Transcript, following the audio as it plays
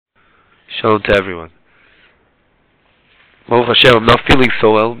Shalom to everyone. Baruch Hashem, I'm not feeling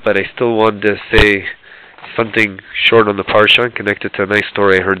so well, but I still wanted to say something short on the Parsha connected to a nice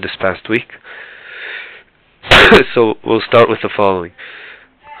story I heard this past week. So we'll start with the following.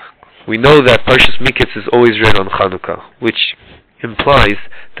 We know that Parshas Miketz is always read on Chanukah, which implies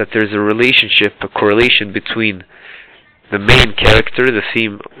that there's a relationship, a correlation between the main character, the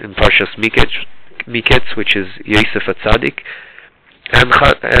theme in Parshas Miketz, which is Yosef HaTzadik, and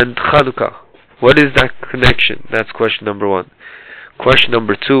Chanukah. What is that connection? That's question number one. Question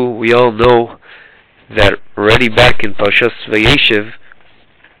number two, we all know that already back in Parshas Vayeshev,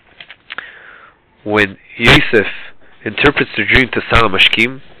 when Yosef interprets the dream to Sar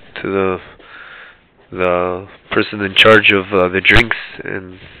Mashkim, to the person in charge of the drinks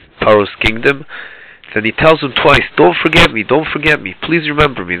in Paro's kingdom, then he tells him twice, don't forget me, please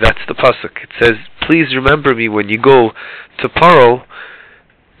remember me. That's the pasuk. It says, please remember me when you go to Paro,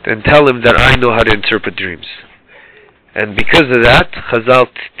 and tell him that I know how to interpret dreams. And because of that, Chazal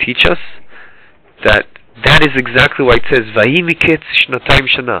teach us that is exactly why it says, Vahi miketz shnatayim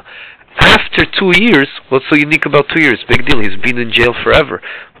shana. After 2 years, what's so unique about 2 years? Big deal, he's been in jail forever.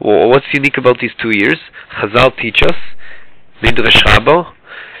 Well, what's unique about these 2 years? Chazal teach us, Midrash Rabbah,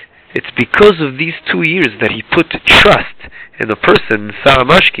 it's because of these 2 years that he put trust in a person, Sar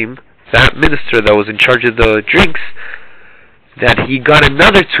Mashkim, that minister that was in charge of the drinks, that he got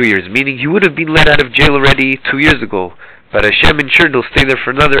another 2 years, meaning he would have been let out of jail already 2 years ago. But Hashem ensured he'll stay there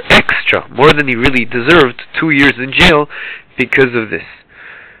for another extra, more than he really deserved, 2 years in jail because of this.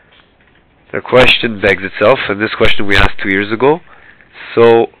 The question begs itself, and this question we asked 2 years ago.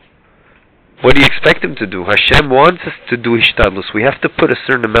 So, what do you expect him to do? Hashem wants us to do Hishtadlus. We have to put a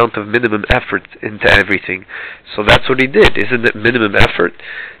certain amount of minimum effort into everything. So that's what he did. Isn't it minimum effort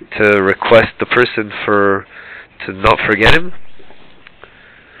to request the person to not forget him?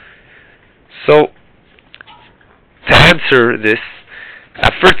 So, to answer this,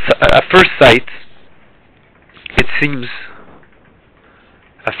 at first sight, it seems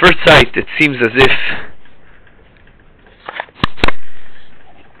as if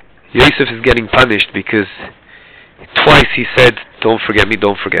Yosef is getting punished because twice he said, don't forget me,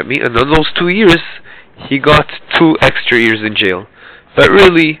 and in those 2 years, he got 2 extra years in jail. But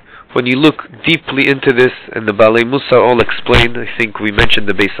really, when you look deeply into this, and the Balei Musa all explained, I think we mentioned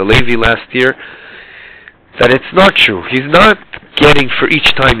the Beis Halevi last year, that it's not true. He's not getting for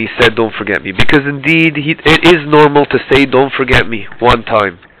each time he said, don't forget me, because indeed, it is normal to say, don't forget me, one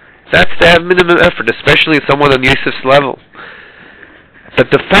time. That's to have minimum effort, especially someone on Yosef's level. But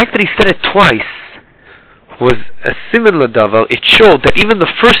the fact that he said it twice was a similar davar. It showed that even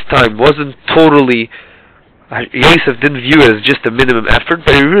the first time wasn't totally, Yosef didn't view it as just a minimum effort,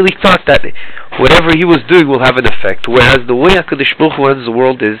 but he really thought that whatever he was doing will have an effect. Whereas the way HaKadosh Baruch Hu runs the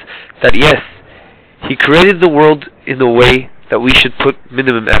world is that yes, he created the world in a way that we should put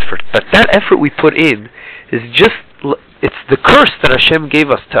minimum effort. But that effort we put in is it's the curse that Hashem gave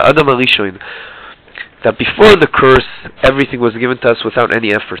us to Adam HaRishon. That before the curse, everything was given to us without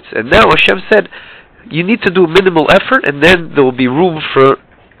any efforts. And now Hashem said, you need to do minimal effort, and then there will be room for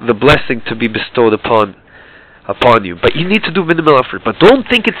the blessing to be bestowed upon you. But you need to do minimal effort. But don't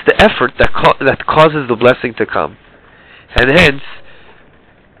think it's the effort that causes the blessing to come. And hence,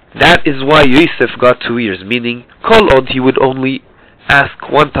 that is why Yosef got 2 years, meaning, Kol Od, he would only ask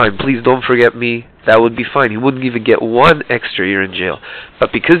one time, please don't forget me, that would be fine. He wouldn't even get 1 extra year in jail.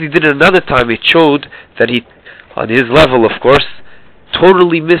 But because he did it another time, it showed that he, on his level of course,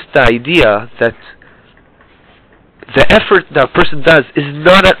 totally missed the idea that the effort that a person does is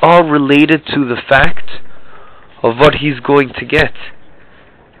not at all related to the fact of what he's going to get.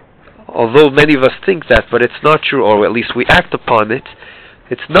 Although many of us think that, but it's not true, or at least we act upon it.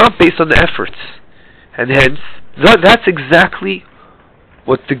 It's not based on the efforts. And hence, that's exactly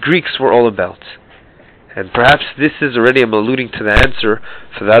what the Greeks were all about. And perhaps this is already, I'm alluding to the answer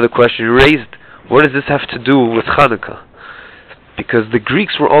for the other question you raised. What does this have to do with Chanukah? Because the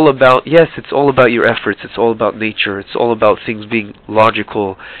Greeks were all about, yes, it's all about your efforts, it's all about nature, it's all about things being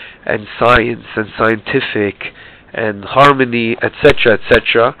logical, and science, and scientific, and harmony, etc.,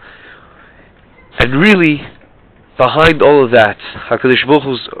 etc. And really, behind all of that, HaKadosh Baruch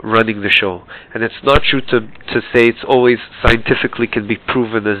Hu's running the show. And it's not true to say it's always scientifically can be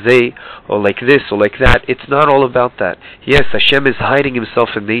proven as they, or like this, or like that. It's not all about that. Yes, Hashem is hiding himself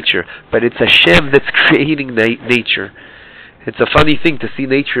in nature, but it's Hashem that's creating nature. It's a funny thing to see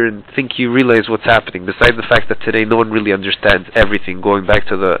nature and think you realize what's happening, besides the fact that today no one really understands everything, going back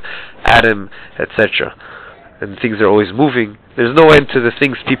to the atom, etc. And things are always moving. There's no end to the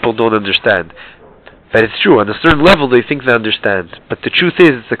things people don't understand. But it's true, on a certain level they think they understand. But the truth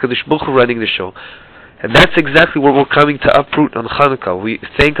is, it's the HaKadosh Baruch Hu running the show. And that's exactly what we're coming to uproot on Chanukah. We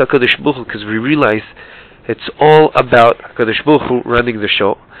thank HaKadosh Baruch Hu because we realize it's all about HaKadosh Baruch Hu running the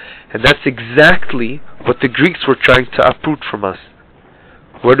show. And that's exactly what the Greeks were trying to uproot from us.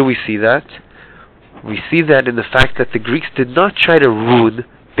 Where do we see that? We see that in the fact that the Greeks did not try to ruin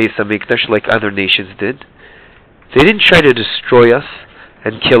Beis HaMikdash like other nations did. They didn't try to destroy us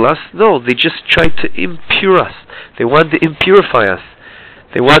and kill us. No, they just tried to impure us. They wanted to impurify us.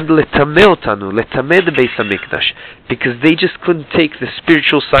 They wanted letameh otanu, letameh the Beis HaMikdash, because they just couldn't take the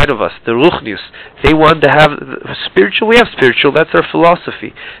spiritual side of us, the ruchnius. They wanted to have spiritual. We have spiritual. That's our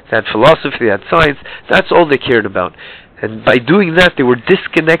philosophy. They had philosophy. They had science. That's all they cared about. And by doing that, they were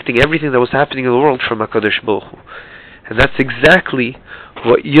disconnecting everything that was happening in the world from HaKadosh Baruch Hu. And that's exactly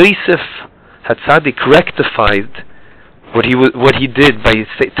what Yosef HaTzadik rectified. What he did by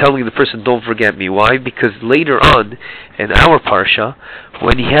telling the person, "Don't forget me." Why? Because later on in our parsha,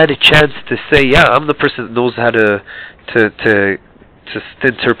 when he had a chance to say, "Yeah, I'm the person that knows how to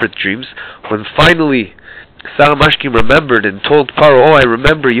interpret dreams," when finally Sarah Mashkim remembered and told Paro, "Oh, I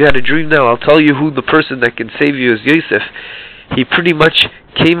remember. You had a dream now. I'll tell you who the person that can save you is Yosef." He pretty much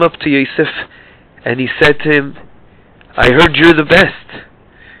came up to Yosef and he said to him, "I heard you're the best.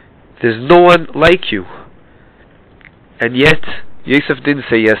 There's no one like you." And yet, Yosef didn't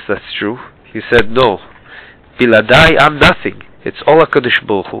say, "Yes, that's true." He said, "No. Biladai, I'm nothing. It's all HaKadosh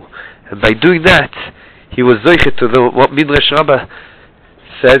Baruch Hu." And by doing that, he was zoichet to what Midrash Rabbah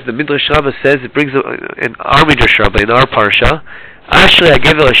says. The Midrash Rabbah says, it brings in our Midrash Rabbah, in our Parsha, Ashrei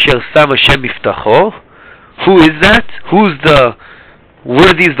HaGever Asher Sam Hashem Miftacho. Who is that? Who's the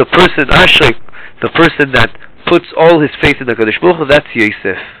worthy is the person, Ashrei, the person that puts all his faith in HaKadosh Baruch Hu? That's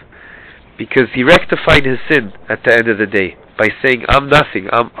Yosef. Because he rectified his sin at the end of the day by saying, "I'm nothing.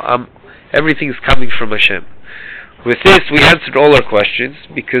 I'm everything's coming from Hashem." With this, we answered all our questions,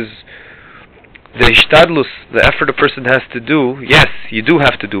 because the ishtadlus, the effort a person has to do, yes, you do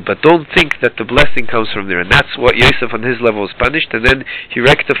have to do, but don't think that the blessing comes from there. And that's what Yosef on his level was punished, and then he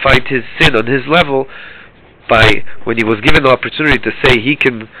rectified his sin on his level by, when he was given the opportunity to say he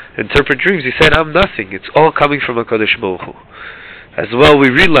can interpret dreams, he said, "I'm nothing. It's all coming from HaKadosh Baruch Hu." As well, we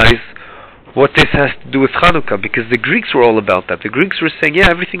realize what this has to do with Chanukah, because the Greeks were all about that. The Greeks were saying, "Yeah,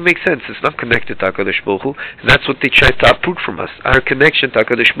 everything makes sense. It's not connected to HaKadosh Baruch Hu," and that's what they tried to uproot from us, our connection to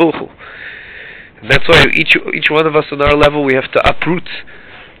HaKadosh Baruch Hu. And that's why each one of us on our level, we have to uproot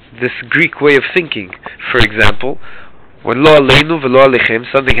this Greek way of thinking. For example, when lo aleinu v'lo alechem,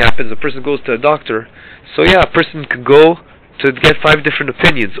 something happens, a person goes to a doctor. So yeah, a person could go to get 5 different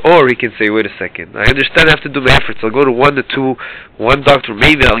opinions, or he can say, "Wait a second, I understand I have to do my efforts. I'll go to one doctor,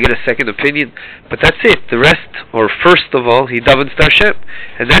 maybe I'll get a second opinion, but that's it. The rest, or first of all, he davens to Hashem,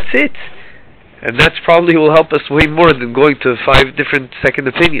 and that's it." And that's probably will help us way more than going to 5 different second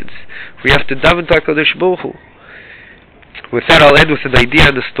opinions. We have to daven to HaKadosh Baruch Hu. With that, I'll end with an idea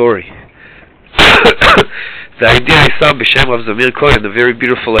and a story. The idea I saw B'Shem Rav Zamir Kohen, a very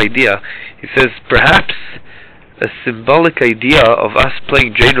beautiful idea. He says, perhaps a symbolic idea of us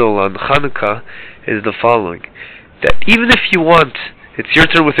playing dreidel on Chanukah is the following: that even if you want, it's your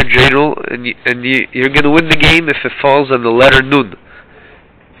turn with a dreidel, and you're going to win the game if it falls on the letter Nun.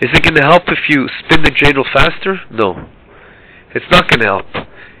 Is it going to help if you spin the dreidel faster? No. It's not going to help.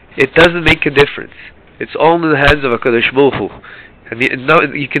 It doesn't make a difference. It's all in the hands of HaKadosh Baruch Hu. And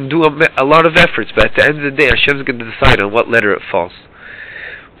you can do a lot of efforts, but at the end of the day, Hashem's going to decide on what letter it falls.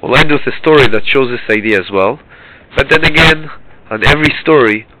 We'll end with a story that shows this idea as well. But then again, on every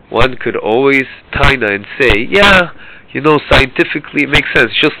story, one could always taina and say, "Yeah, scientifically it makes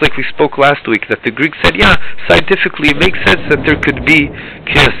sense." Just like we spoke last week, that the Greeks said, "Yeah, scientifically it makes sense that there could be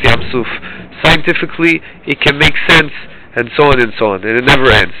Kriyas Yam Suf. Scientifically it can make sense," and so on and so on. And it never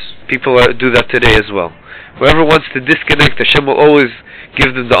ends. People do that today as well. Whoever wants to disconnect, Hashem will always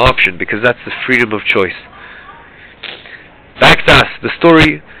give them the option, because that's the freedom of choice. Back to us. The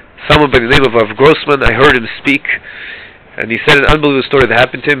story, someone by the name of Rav Grossman, I heard him speak, and he said an unbelievable story that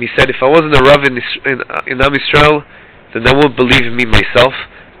happened to him. He said, "If I wasn't a Rav in Am Yisrael, then I won't believe in me myself,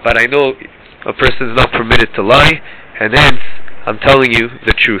 but I know a person is not permitted to lie, and hence I'm telling you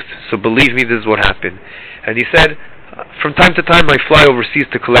the truth. So believe me, this is what happened." And he said, "From time to time I fly overseas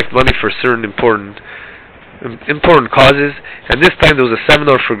to collect money for certain important causes, and this time there was a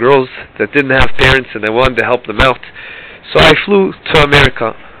seminar for girls that didn't have parents, and I wanted to help them out. So I flew to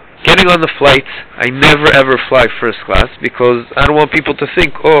America. Getting on the flight, I never ever fly first class, because I don't want people to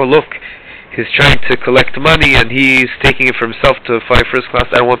think, 'Oh, look, he's trying to collect money and he's taking it for himself to fly first class.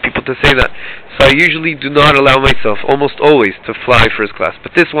 I don't want people to say that. So I usually do not allow myself, almost always, to fly first class.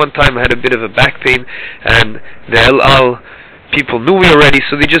 But this one time I had a bit of a back pain, and the El Al people knew me already,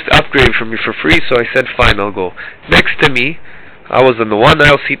 so they just upgraded for me for free. So I said, fine, I'll go. Next to me, I was on the one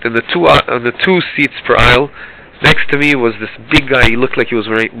aisle seat, and on the two seats per aisle. Next to me was this big guy. He looked like he was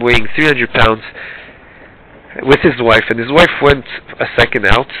weighing 300 pounds, with his wife, and his wife went a second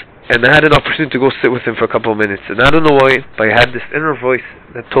out, and I had an opportunity to go sit with him for a couple of minutes. And I don't know why, but I had this inner voice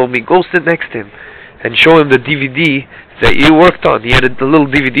that told me, go sit next to him and show him the DVD that you worked on. He had a little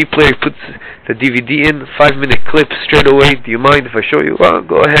DVD player. He puts the DVD in, 5-minute clip straight away. Do you mind if I show you? Well,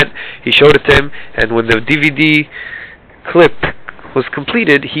 go ahead. He showed it to him, and when the DVD clip was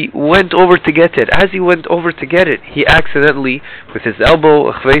completed, he went over to get it. As he went over to get it, he accidentally, with his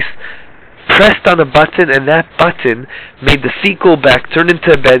elbow, pressed on a button, and that button made the seat go back, turn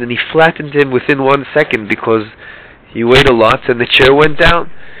into a bed, and he flattened him within 1 second because he weighed a lot and the chair went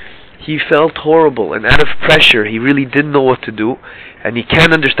down. He felt horrible, and out of pressure he really didn't know what to do, and he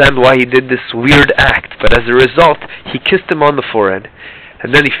can't understand why he did this weird act, but as a result he kissed him on the forehead,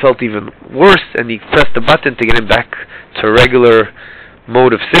 and then he felt even worse, and he pressed the button to get him back to a regular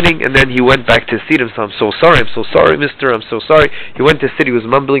mode of sitting, and then he went back to his seat and said, I'm so sorry, mister, I'm so sorry. He went to sit, he was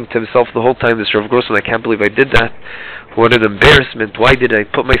mumbling to himself the whole time, this Rav Grossman, I can't believe I did that. What an embarrassment. Why did I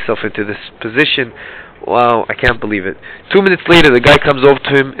put myself into this position? Wow, I can't believe it. 2 minutes later, the guy comes over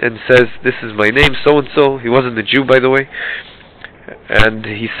to him and says, this is my name, so-and-so. He wasn't a Jew, by the way. And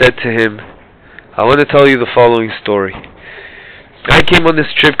he said to him, I want to tell you the following story. I came on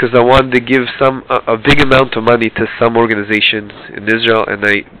this trip because I wanted to give a big amount of money to some organizations in Israel, and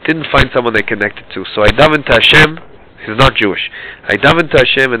I didn't find someone I connected to. So I davened to Hashem. He's not Jewish. I davened to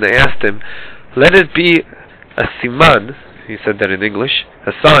Hashem and I asked him, let it be a siman, he said that in English,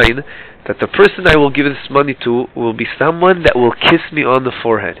 a sign that the person I will give this money to will be someone that will kiss me on the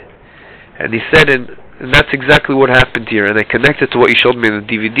forehead. And he said, and that's exactly what happened here. And I connected to what you showed me in the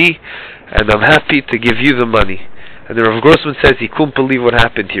DVD, and I'm happy to give you the money. And the Rav Grossman says he couldn't believe what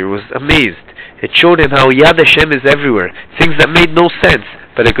happened here. He was amazed. It showed him how Yad Hashem is everywhere. Things that made no sense.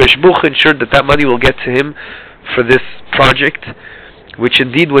 But HaKadosh Baruch Hu ensured that money will get to him for this project, which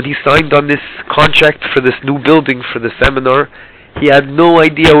indeed when he signed on this contract for this new building for the seminar, he had no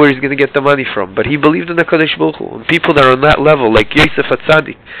idea where he's going to get the money from. But he believed in HaKadosh Baruch Hu. And people that are on that level, like Yosef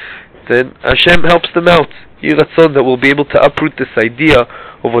HaTzadik, then Hashem helps them out. Yiratzon, that will be able to uproot this idea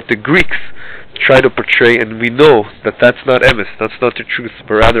of what the Greeks try to portray, and we know that that's not emes, that's not the truth,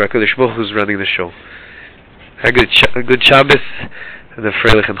 but rather HaKadosh Baruch Hu is running the show. A good Shabbos and a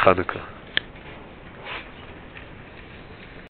Freilich and Chanukah.